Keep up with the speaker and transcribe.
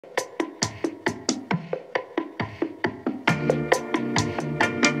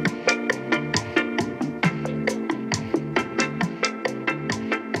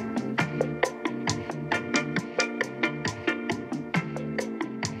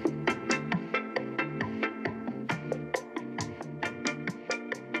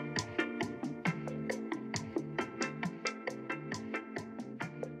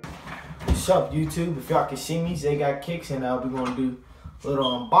What's up, YouTube? If y'all can see me, Zay got kicks, and we're gonna do a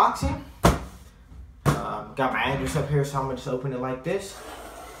little unboxing. Got my address up here, so I'm gonna just open it like this.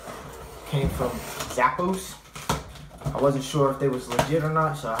 Came from Zappos. I wasn't sure if they was legit or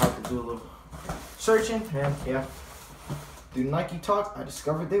not, so I had to do a little searching, and yeah, through Nike Talk, I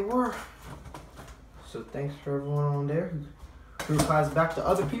discovered they were. So thanks for everyone on there who replies back to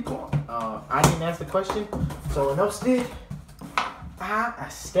other people. I didn't ask the question, someone else did. I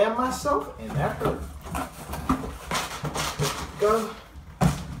stabbed myself, and that hurt. Let's go.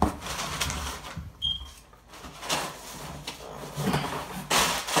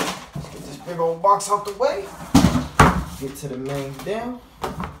 Let's get this big old box out the way. Get to the main down.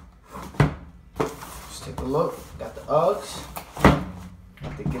 Let's take a look. Got the Uggs.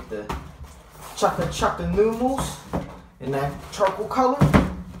 Have to get the chocolate noodles in that charcoal color.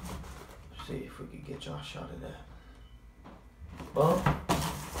 Let's see if we can get y'all a shot of that. Boom.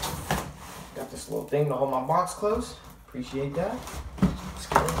 Got this little thing to hold my box closed. Appreciate that. Let's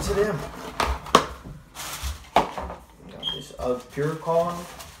get into them. Got this UGG Pure card.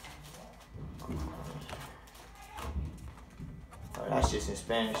 Oh, that's just in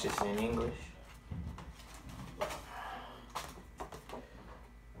Spanish, just in English.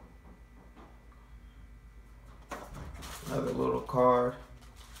 Another little card.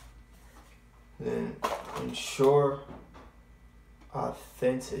 Then ensure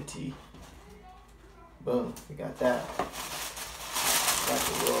authenticity. Boom, we got that. Got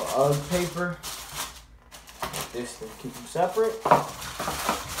the little UGG paper. Like this to keep them separate.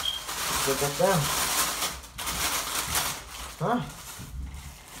 Let's look at them. Huh?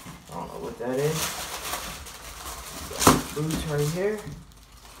 I don't know what that is. Got the boots right here.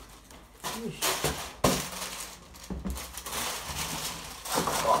 Eesh.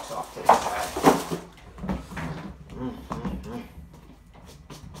 Box off to the side.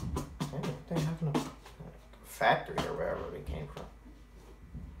 They have no factory or wherever they came from.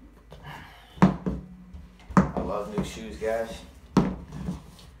 I love new shoes, guys.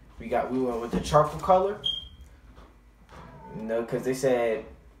 We went with the charcoal color. You know, because they said,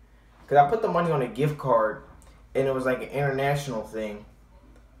 because I put the money on a gift card and it was like an international thing.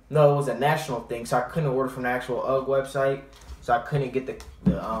 No, it was a national thing, so I couldn't order from the actual UGG website. So I couldn't get the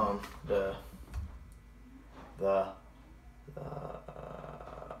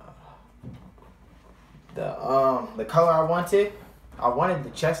color I wanted. I wanted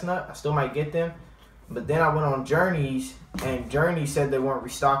the chestnut. I still might get them. But then I went on Journeys, and Journey said they weren't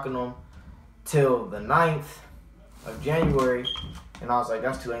restocking them till the 9th of January. And I was like,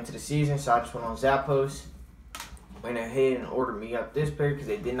 that's too late into the season. So I just went on Zappos, went ahead and ordered me up this pair because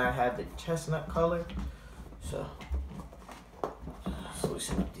they did not have the chestnut color. So let's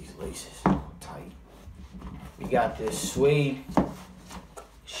loosen up these laces tight. We got this suede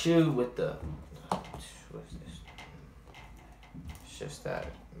shoe with the, what's this? It's just that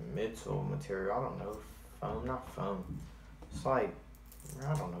midsole material. I don't know. Foam, not foam. It's like,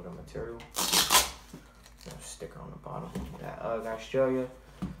 I don't know the material. Got a sticker on the bottom. That UGG Australia.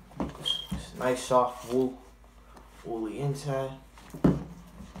 This nice soft woolly inside.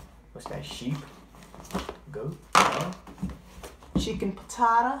 What's that? Sheep? Goat? Chicken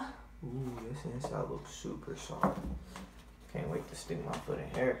patata. Ooh, this inside looks super soft. Can't wait to stick my foot in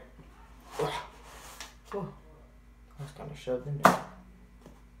here. Oh, that's kind of shoved in there.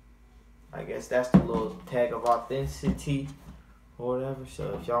 I guess that's the little tag of authenticity or whatever.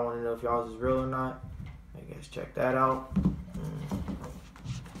 So if y'all want to know if y'all's is real or not, I guess check that out.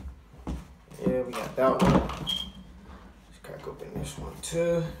 Yeah, we got that one. Let's crack open this one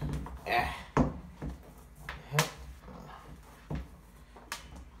too.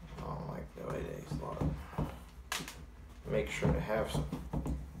 Make sure to have some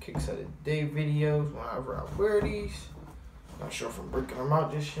kicks of the day videos whenever I wear these. Not sure if I'm breaking them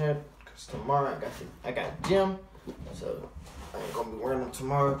out just yet, because tomorrow I got gym, so I ain't gonna be wearing them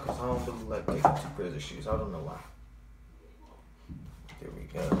tomorrow because I don't really like taking 2 pairs of shoes. I don't know why. There we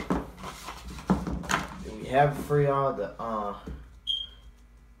go. Then we have for y'all the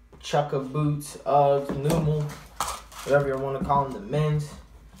Chukka boots, Uggs, Numal, whatever you want to call them, the men's,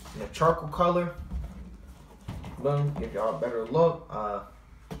 in the charcoal color. Boom, give y'all a better look.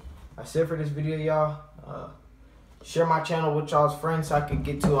 That's it for this video, y'all. Share my channel with y'all's friends so I can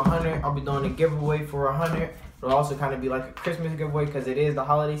get to 100. I'll be doing a giveaway for 100. It'll also kind of be like a Christmas giveaway because it is the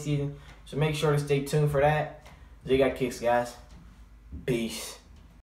holiday season. So make sure to stay tuned for that. They got kicks, guys. Peace.